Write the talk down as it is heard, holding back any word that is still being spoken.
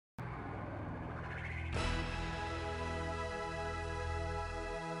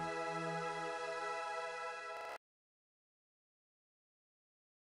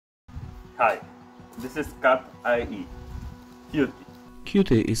Hi, this is Cat IE.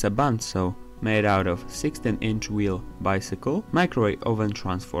 Eskute is a bandsaw made out of 16-inch wheel bicycle, microwave oven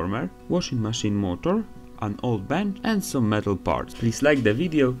transformer, washing machine motor, an old bench and some metal parts. Please like the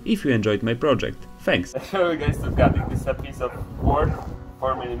video if you enjoyed my project. Thanks! I show you guys to cutting. This is a piece of board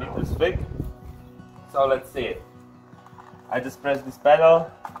 4 mm thick. So let's see it. I just press this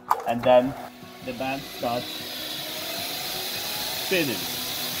pedal and then the band starts spinning.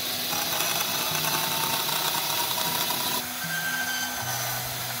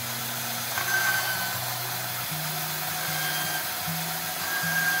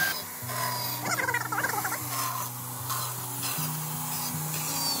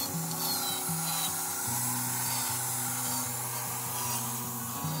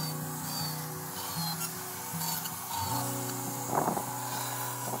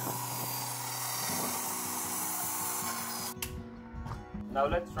 Now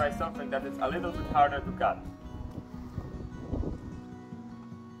let's try something that is a little bit harder to cut.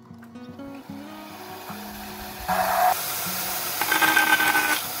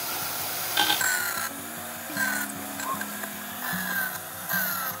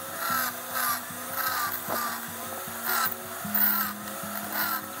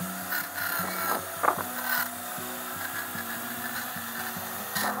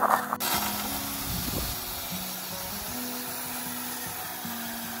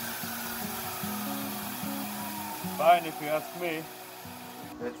 Fine if you ask me.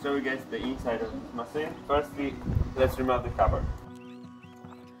 Let's show you guys the inside of this machine. Firstly, let's remove the cover.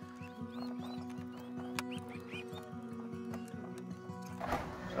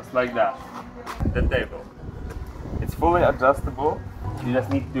 Just like that. The table. It's fully adjustable. You just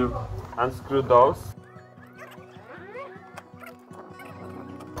need to unscrew those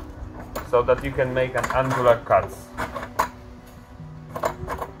so that you can make an angular cuts.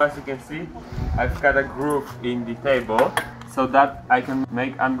 As you can see, I've cut a groove in the table so that I can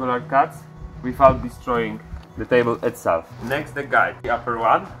make angular cuts without destroying the table itself. Next, the guide, the upper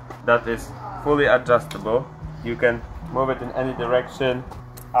one, that is fully adjustable. You can move it in any direction,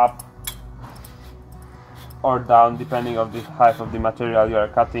 up or down, depending on the height of the material you are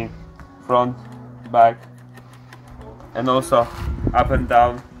cutting, front, back, and also up and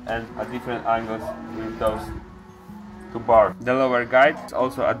down and at different angles with those two bars. The lower guide is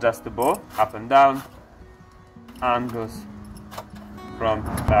also adjustable, up and down, angles, front,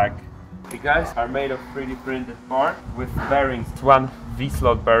 back. The guides are made of 3D printed board with bearings, one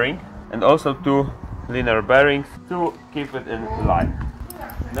V-slot bearing and also two linear bearings to keep it in line.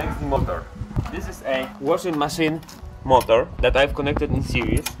 Next, the motor. This is a washing machine motor that I've connected in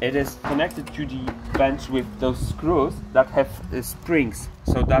series. It is connected to the bench with those screws that have springs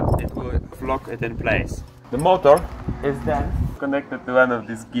so that it will lock it in place. The motor is then connected to one of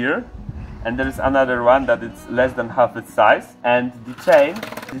these gears, and there is another one that is less than half its size, and the chain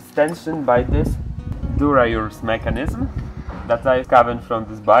is tensioned by this Durayur's mechanism that I scavenged from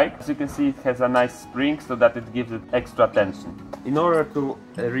this bike. As you can see, it has a nice spring so that it gives it extra tension. In order to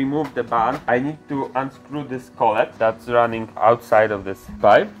remove the band, I need to unscrew this collet that's running outside of this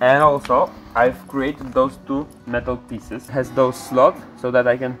pipe, and also I've created those two metal pieces. It has those slots so that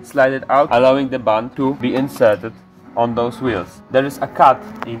I can slide it out, allowing the band to be inserted on those wheels. There is a cut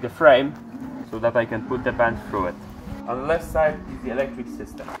in the frame so that I can put the band through it. On the left side is the electric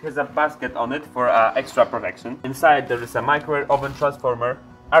system. It has a basket on it for extra protection. Inside there is a microwave oven transformer,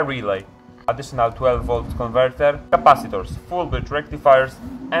 a relay, additional 12 volt converter, capacitors, full bridge rectifiers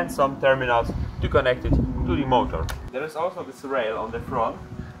and some terminals to connect it to the motor. There is also this rail on the front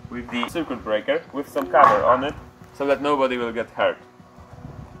with the circuit breaker with some cover on it so that nobody will get hurt.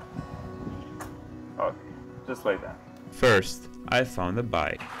 Okay, just like that. First, I found a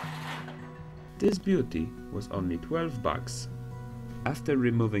bike. This beauty was only 12 bucks. After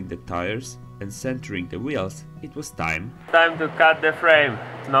removing the tires and centering the wheels, it was time. Time to cut the frame,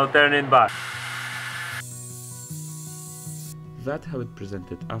 no turning back. That's how it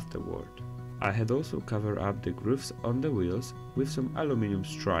presented afterward. I had also covered up the grooves on the wheels with some aluminum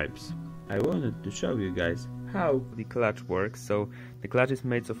stripes. I wanted to show you guys how the clutch works. So the clutch is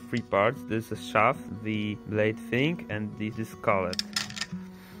made of three parts. This is a shaft, the blade thing, and this is collet.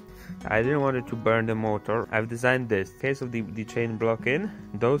 I didn't want it to burn the motor. I've designed this. In case of the chain blocking,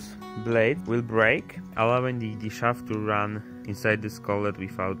 those blades will break, allowing the shaft to run inside this collet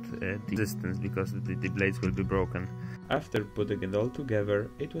without resistance, because the blades will be broken. After putting it all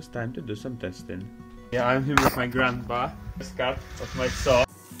together, it was time to do some testing. Yeah, I'm here with my grandpa. First cut of my saw.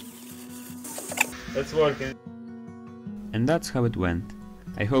 It's working. And that's how it went.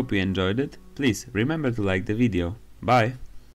 I hope you enjoyed it. Please remember to like the video. Bye!